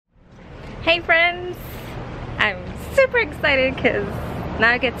Hey friends! I'm super excited because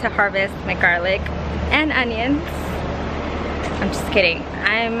now I get to harvest my garlic and onions. I'm just kidding.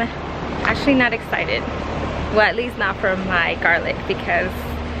 I'm actually not excited. Well, at least not for my garlic because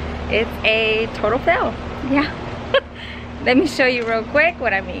it's a total fail. Yeah. Let me show you real quick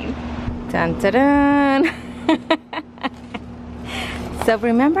what I mean. Dun dun dun! So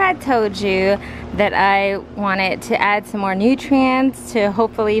remember I told you that I wanted to add some more nutrients to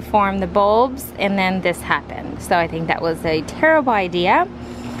hopefully form the bulbs, and then this happened. So I think that was a terrible idea.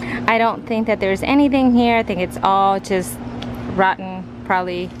 I don't think that there's anything here. I think it's all just rotten,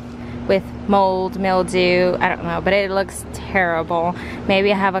 probably with mold, mildew, I don't know, but it looks terrible.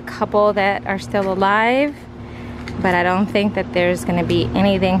 Maybe I have a couple that are still alive, but I don't think that there's gonna be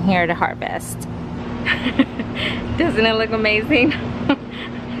anything here to harvest. Doesn't it look amazing?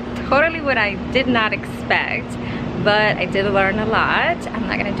 Totally what I did not expect, but I did learn a lot. I'm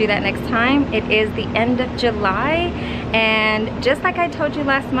not gonna do that next time. It is the end of July, and just like I told you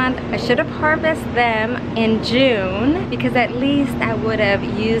last month, I should have harvested them in June because at least I would have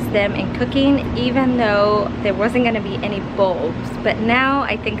used them in cooking even though there wasn't gonna be any bulbs. But now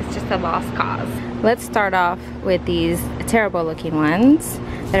I think it's just a lost cause. Let's start off with these terrible looking ones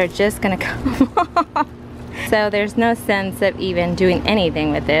that are just gonna come off. So there's no sense of even doing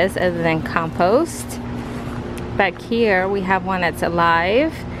anything with this other than compost. Back here we have one that's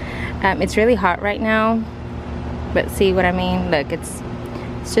alive. It's really hot right now, but see what I mean? Look, it's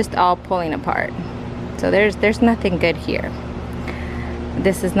just all pulling apart. So there's nothing good here.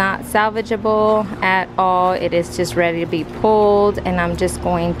 This is not salvageable at all. It is just ready to be pulled, and I'm just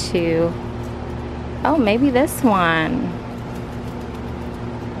going to, oh, maybe this one.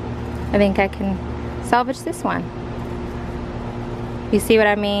 I think I can salvage this one. You see what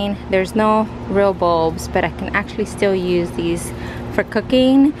I mean? There's no real bulbs, but I can actually still use these for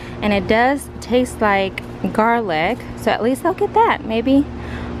cooking, and it does taste like garlic, so at least I'll get that. Maybe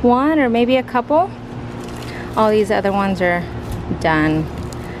one or maybe a couple. All these other ones are done.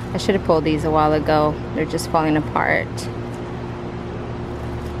 I should have pulled these a while ago. They're just falling apart.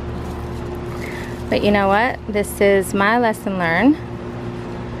 But you know what? This is my lesson learned.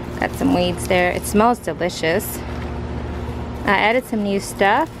 Got some weeds there. It smells delicious. I added some new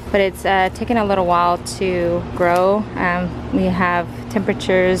stuff, but it's taken a little while to grow. We have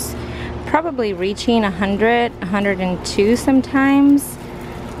temperatures probably reaching 100, 102 sometimes.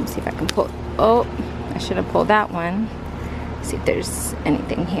 Let me see if I can pull. Oh, I should have pulled that one. See if there's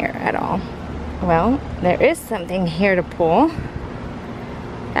anything here at all. Well, there is something here to pull.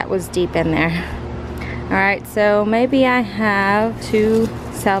 That was deep in there. All right, so maybe I have 2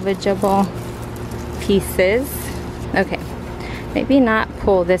 salvageable pieces. Okay, maybe not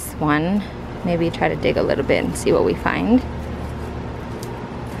pull this one. Maybe try to dig a little bit and see what we find.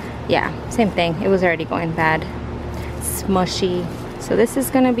 Yeah, same thing. It was already going bad. Smushy. So this is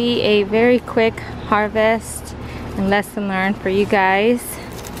gonna be a very quick harvest and lesson learned for you guys.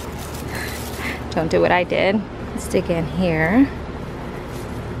 Don't do what I did. Let's dig in here.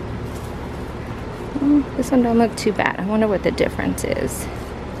 Oh, this one don't look too bad. I wonder what the difference is.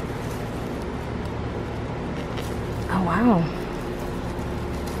 Oh wow.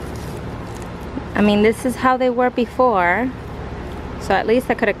 I mean, this is how they were before, so at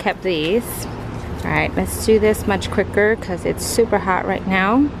least I could have kept these. All right, let's do this much quicker because it's super hot right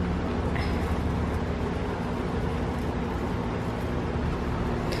now.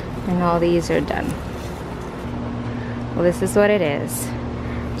 And all these are done. Well, this is what it is.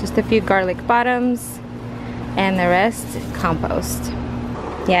 Just a few garlic bottoms and the rest compost.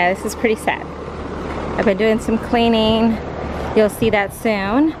 Yeah, this is pretty sad. I've been doing some cleaning. You'll see that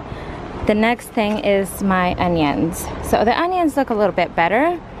soon. The next thing is my onions. So the onions look a little bit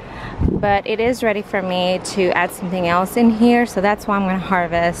better, but it is ready for me to add something else in here, so that's why I'm gonna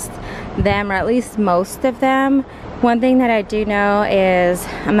harvest them, or at least most of them. One thing that I do know is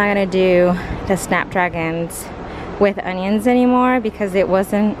I'm not gonna do the snapdragons with onions anymore because it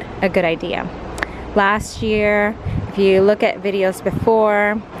wasn't a good idea. Last year, if you look at videos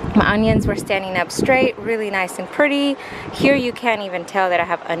before, my onions were standing up straight, really nice and pretty. Here you can't even tell that I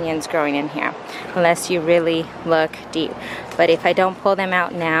have onions growing in here unless you really look deep. But if I don't pull them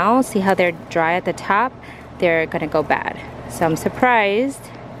out now, see how they're dry at the top? They're gonna go bad. So I'm surprised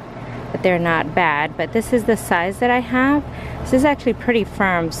that they're not bad, but this is the size that I have. This is actually pretty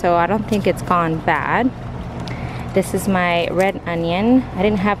firm, so I don't think it's gone bad. This is my red onion. I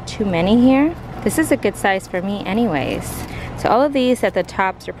didn't have too many here. This is a good size for me anyways. So all of these at the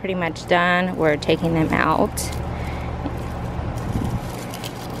tops are pretty much done. We're taking them out.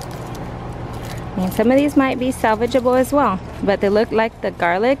 And some of these might be salvageable as well, but they look like the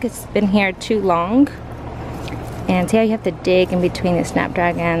garlic has been here too long. And see how you have to dig in between the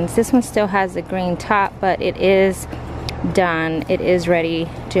snapdragons. This one still has a green top, but it is done. It is ready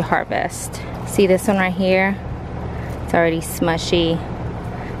to harvest. See this one right here? It's already smushy.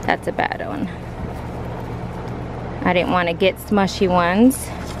 That's a bad one. I didn't want to get smushy ones.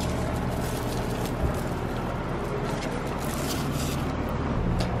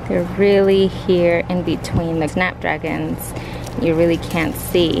 They're really here in between the snapdragons. You really can't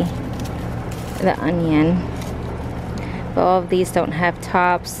see the onion. But all of these don't have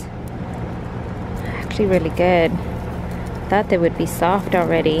tops. Actually really good. Thought they would be soft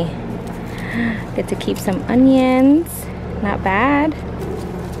already. Get to keep some onions. Not bad.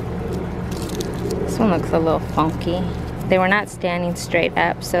 This one looks a little funky. They were not standing straight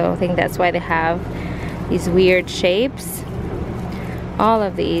up, so I think that's why they have these weird shapes. All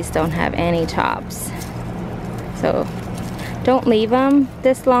of these don't have any tops. So don't leave them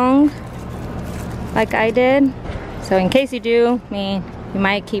this long like I did. So in case you do, you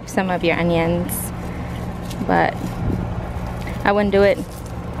might keep some of your onions, but I wouldn't do it.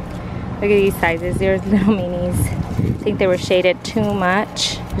 Look at these sizes, they're little minis. I think they were shaded too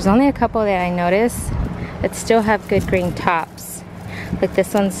much. There's only a couple that I noticed that still have good green tops. Like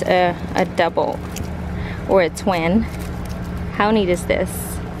this one's a double or a twin. How neat is this?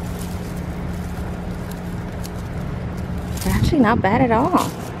 They're actually not bad at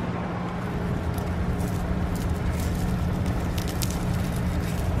all.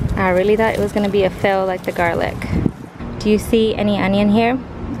 I really thought it was gonna be a fail like the garlic. Do you see any onion here?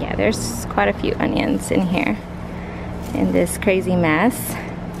 Yeah, there's quite a few onions in here in this crazy mess.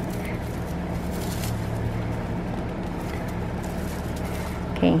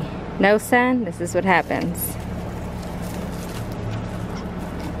 Okay, no sun, this is what happens.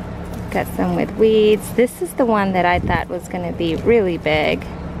 Got some with weeds. This is the one that I thought was gonna be really big.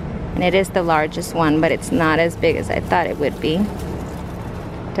 And it is the largest one, but it's not as big as I thought it would be.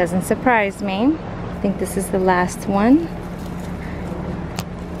 Doesn't surprise me. I think this is the last one.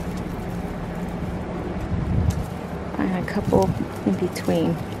 And a couple in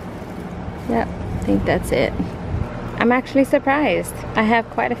between. Yep, I think that's it. I'm actually surprised. I have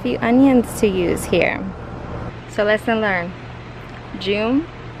quite a few onions to use here. So lesson learned. June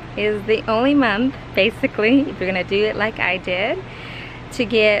is the only month, basically, if you're gonna do it like I did, to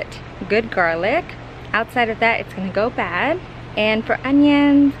get good garlic. Outside of that, it's gonna go bad. And for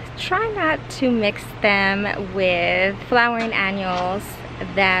onions, try not to mix them with flowering annuals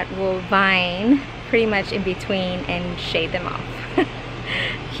that will vine pretty much in between and shade them off.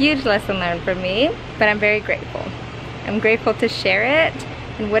 Huge lesson learned for me, but I'm very grateful. I'm grateful to share it,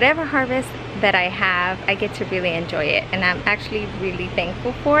 and whatever harvest that I have, I get to really enjoy it, and I'm actually really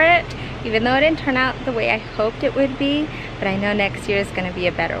thankful for it, even though it didn't turn out the way I hoped it would be, but I know next year is going to be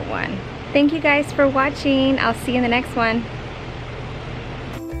a better one. Thank you guys for watching. I'll see you in the next one.